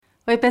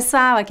Oi,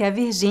 pessoal, aqui é a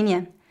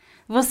Virgínia.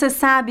 Você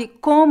sabe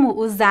como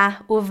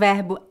usar o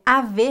verbo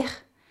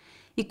haver?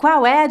 E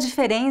qual é a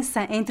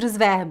diferença entre os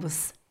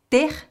verbos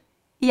ter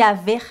e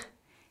haver?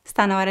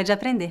 Está na hora de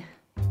aprender.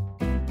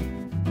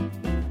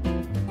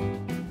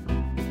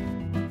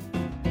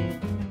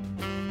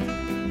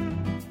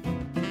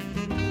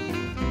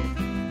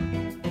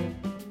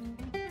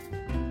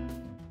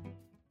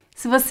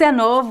 Se você é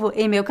novo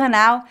em meu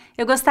canal,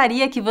 eu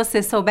gostaria que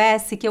você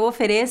soubesse que eu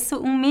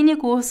ofereço um mini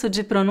curso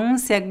de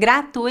pronúncia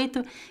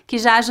gratuito que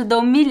já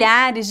ajudou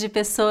milhares de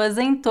pessoas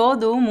em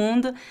todo o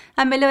mundo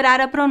a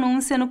melhorar a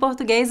pronúncia no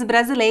português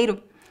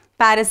brasileiro.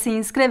 Para se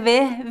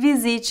inscrever,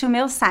 visite o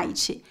meu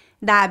site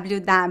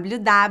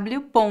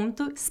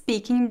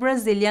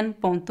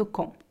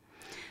www.speakingbrazilian.com.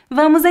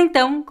 Vamos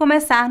então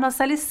começar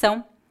nossa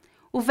lição.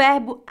 O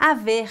verbo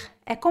haver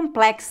é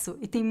complexo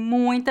e tem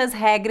muitas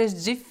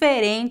regras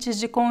diferentes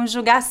de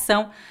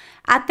conjugação.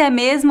 Até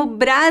mesmo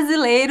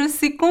brasileiros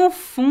se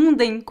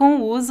confundem com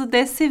o uso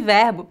desse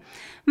verbo.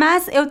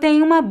 Mas eu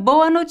tenho uma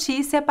boa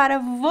notícia para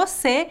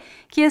você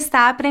que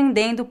está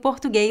aprendendo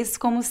português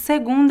como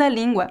segunda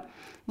língua.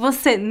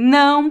 Você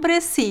não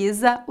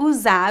precisa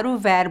usar o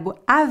verbo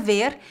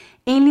haver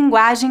em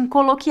linguagem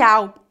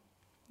coloquial.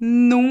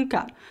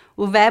 Nunca!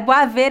 O verbo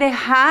haver é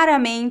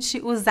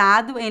raramente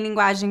usado em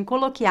linguagem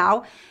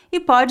coloquial e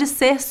pode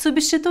ser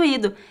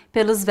substituído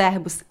pelos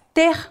verbos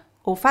ter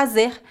ou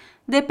fazer,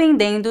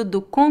 dependendo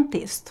do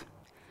contexto.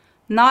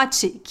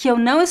 Note que eu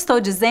não estou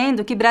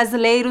dizendo que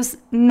brasileiros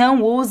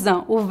não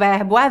usam o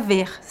verbo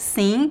haver.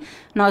 Sim,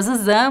 nós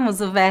usamos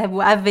o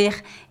verbo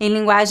haver em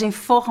linguagem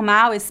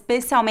formal,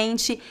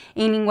 especialmente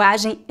em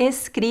linguagem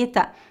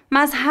escrita,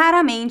 mas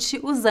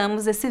raramente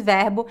usamos esse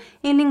verbo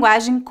em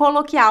linguagem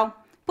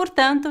coloquial.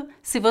 Portanto,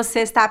 se você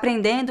está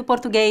aprendendo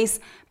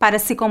português para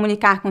se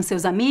comunicar com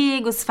seus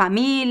amigos,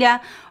 família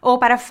ou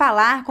para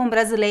falar com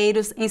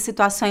brasileiros em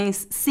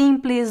situações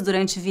simples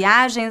durante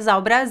viagens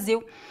ao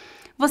Brasil,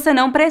 você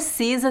não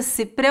precisa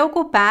se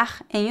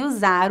preocupar em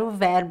usar o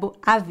verbo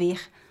haver.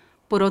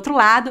 Por outro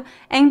lado,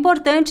 é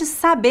importante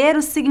saber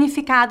o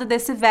significado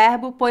desse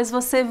verbo, pois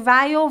você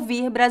vai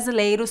ouvir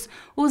brasileiros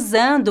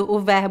usando o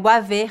verbo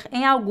haver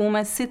em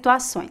algumas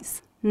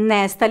situações.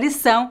 Nesta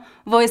lição,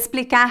 vou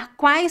explicar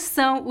quais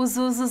são os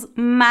usos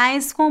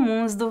mais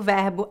comuns do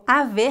verbo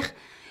haver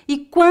e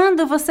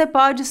quando você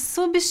pode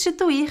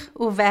substituir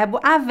o verbo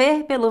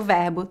haver pelo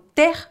verbo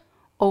ter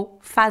ou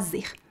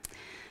fazer.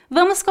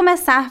 Vamos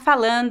começar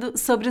falando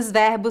sobre os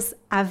verbos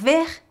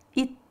haver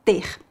e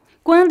ter.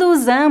 Quando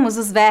usamos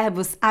os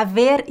verbos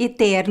haver e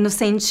ter no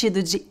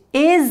sentido de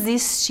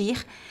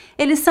existir,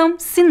 eles são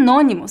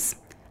sinônimos.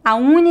 A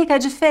única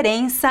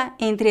diferença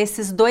entre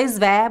esses dois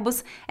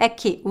verbos é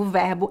que o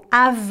verbo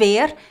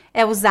haver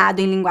é usado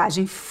em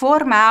linguagem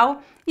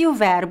formal e o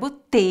verbo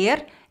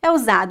ter é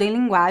usado em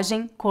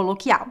linguagem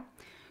coloquial.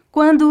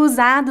 Quando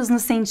usados no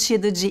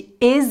sentido de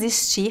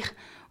existir,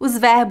 os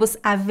verbos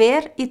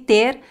haver e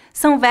ter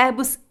são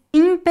verbos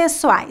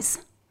impessoais,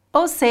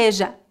 ou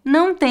seja,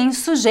 não têm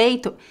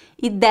sujeito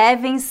e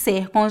devem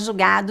ser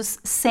conjugados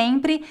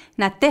sempre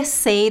na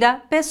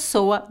terceira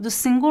pessoa do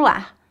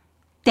singular.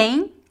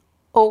 Tem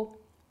ou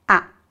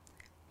há.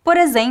 Por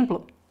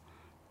exemplo,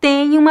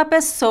 tem uma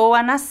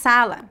pessoa na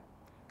sala.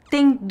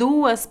 Tem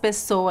duas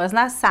pessoas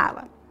na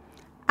sala.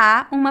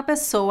 Há uma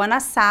pessoa na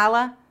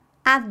sala.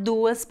 Há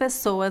duas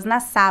pessoas na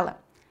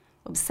sala.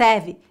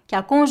 Observe que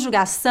a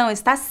conjugação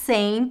está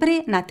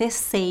sempre na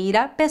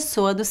terceira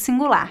pessoa do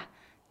singular.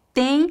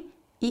 Tem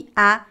e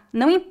há,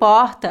 não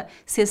importa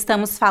se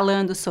estamos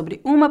falando sobre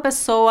uma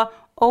pessoa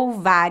ou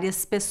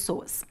várias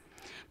pessoas.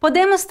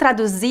 Podemos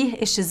traduzir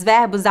estes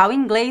verbos ao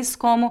inglês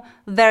como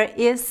there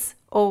is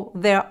ou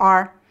there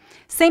are.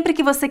 Sempre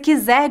que você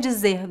quiser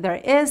dizer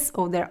there is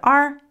ou there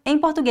are, em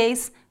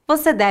português,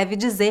 você deve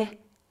dizer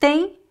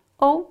tem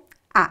ou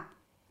há.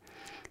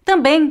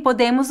 Também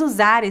podemos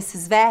usar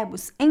esses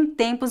verbos em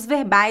tempos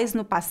verbais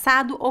no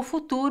passado ou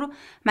futuro,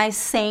 mas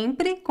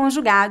sempre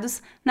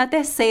conjugados na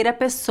terceira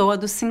pessoa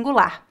do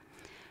singular.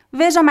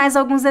 Veja mais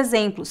alguns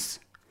exemplos.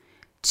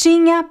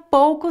 Tinha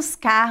poucos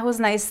carros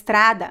na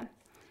estrada.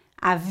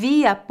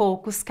 Havia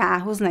poucos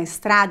carros na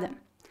estrada.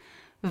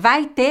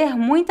 Vai ter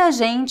muita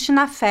gente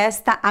na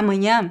festa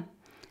amanhã.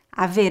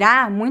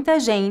 Haverá muita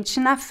gente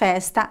na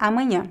festa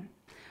amanhã.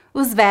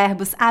 Os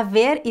verbos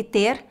haver e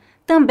ter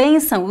também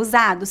são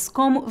usados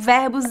como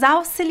verbos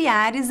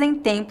auxiliares em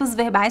tempos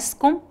verbais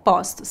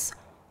compostos.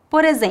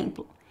 Por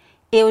exemplo,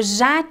 eu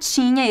já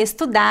tinha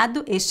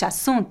estudado este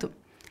assunto.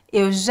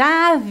 Eu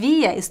já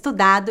havia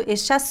estudado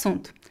este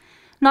assunto.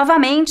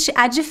 Novamente,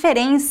 a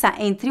diferença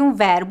entre um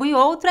verbo e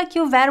outro é que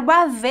o verbo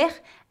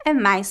haver é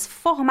mais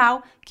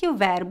formal que o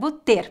verbo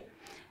ter.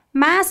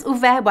 Mas o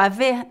verbo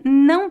haver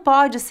não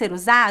pode ser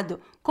usado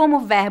como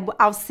verbo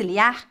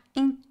auxiliar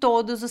em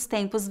todos os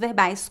tempos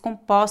verbais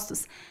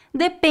compostos.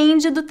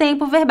 Depende do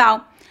tempo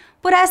verbal.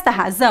 Por esta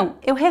razão,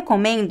 eu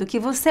recomendo que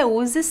você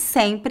use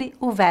sempre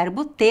o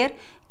verbo ter,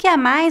 que é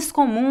mais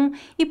comum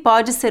e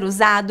pode ser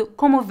usado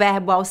como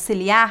verbo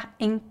auxiliar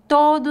em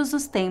todos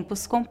os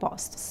tempos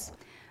compostos.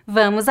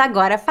 Vamos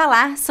agora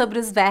falar sobre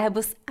os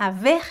verbos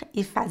haver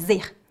e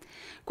fazer.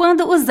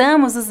 Quando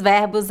usamos os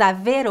verbos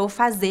haver ou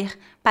fazer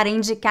para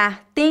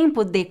indicar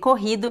tempo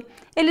decorrido,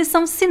 eles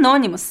são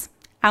sinônimos.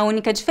 A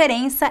única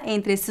diferença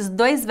entre esses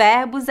dois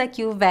verbos é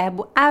que o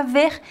verbo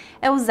haver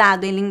é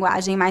usado em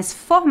linguagem mais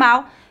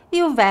formal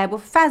e o verbo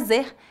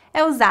fazer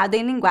é usado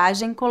em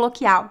linguagem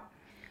coloquial.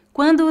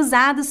 Quando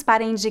usados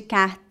para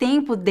indicar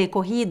tempo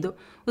decorrido,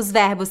 os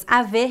verbos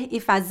haver e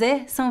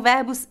fazer são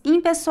verbos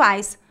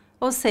impessoais,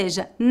 ou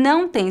seja,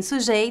 não têm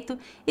sujeito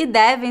e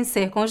devem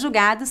ser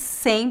conjugados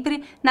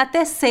sempre na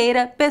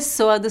terceira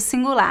pessoa do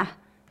singular,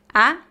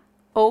 a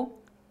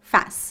ou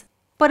faz.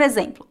 Por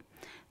exemplo,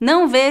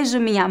 não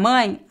vejo minha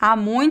mãe há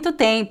muito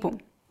tempo.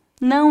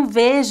 Não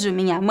vejo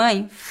minha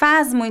mãe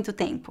faz muito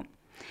tempo.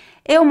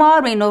 Eu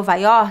moro em Nova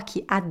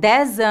York há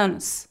 10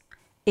 anos.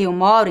 Eu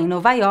moro em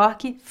Nova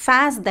York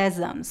faz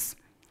 10 anos.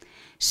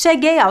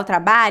 Cheguei ao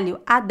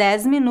trabalho há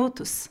 10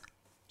 minutos.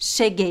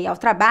 Cheguei ao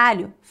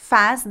trabalho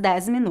faz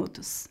 10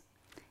 minutos.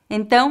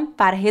 Então,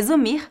 para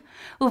resumir,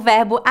 o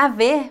verbo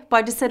haver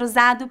pode ser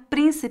usado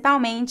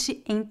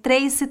principalmente em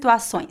 3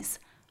 situações.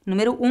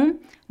 Número 1,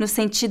 no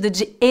sentido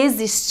de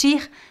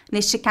existir,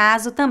 neste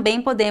caso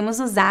também podemos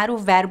usar o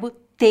verbo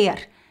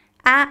ter.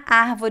 Há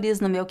árvores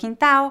no meu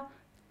quintal,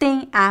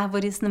 tem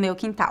árvores no meu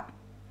quintal.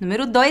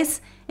 Número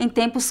 2, em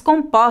tempos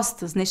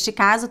compostos, neste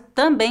caso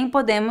também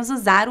podemos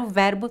usar o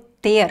verbo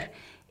ter.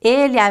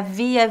 Ele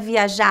havia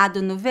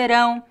viajado no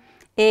verão,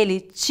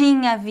 ele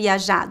tinha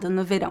viajado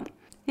no verão.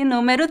 E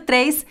número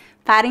 3,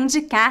 para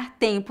indicar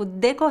tempo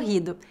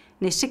decorrido.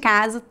 Neste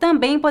caso,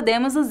 também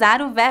podemos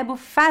usar o verbo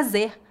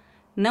fazer.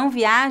 Não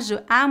viajo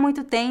há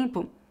muito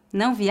tempo.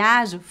 Não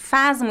viajo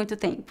faz muito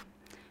tempo.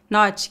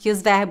 Note que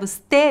os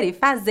verbos ter e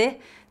fazer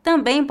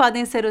também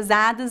podem ser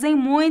usados em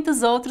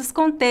muitos outros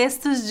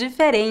contextos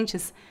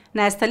diferentes.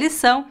 Nesta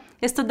lição,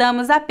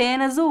 estudamos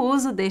apenas o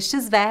uso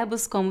destes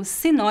verbos como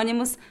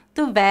sinônimos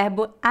do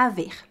verbo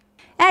haver.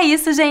 É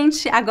isso,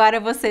 gente! Agora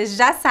você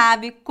já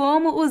sabe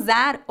como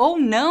usar ou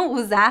não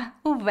usar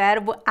o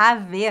verbo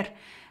haver.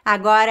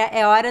 Agora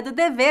é hora do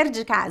dever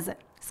de casa.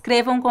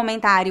 Escreva um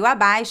comentário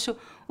abaixo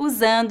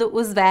usando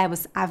os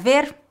verbos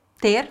haver,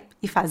 ter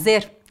e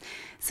fazer.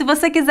 Se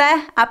você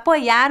quiser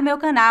apoiar meu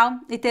canal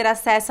e ter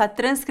acesso à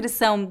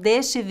transcrição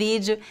deste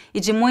vídeo e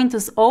de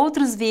muitos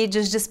outros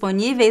vídeos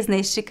disponíveis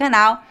neste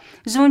canal,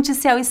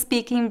 junte-se ao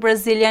Speaking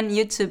Brazilian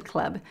YouTube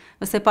Club.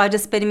 Você pode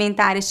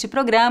experimentar este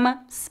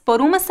programa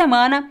por uma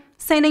semana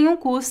sem nenhum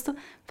custo.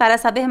 Para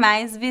saber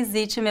mais,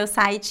 visite meu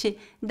site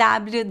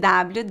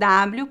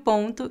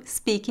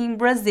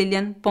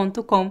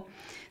www.speakingbrazilian.com.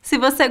 Se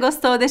você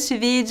gostou deste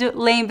vídeo,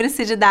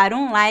 lembre-se de dar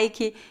um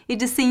like e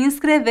de se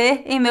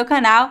inscrever em meu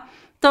canal.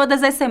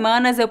 Todas as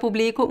semanas eu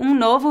publico um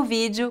novo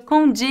vídeo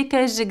com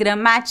dicas de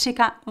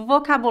gramática,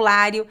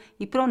 vocabulário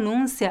e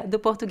pronúncia do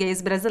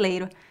português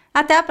brasileiro.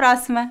 Até a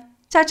próxima!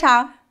 Tchau,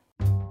 tchau!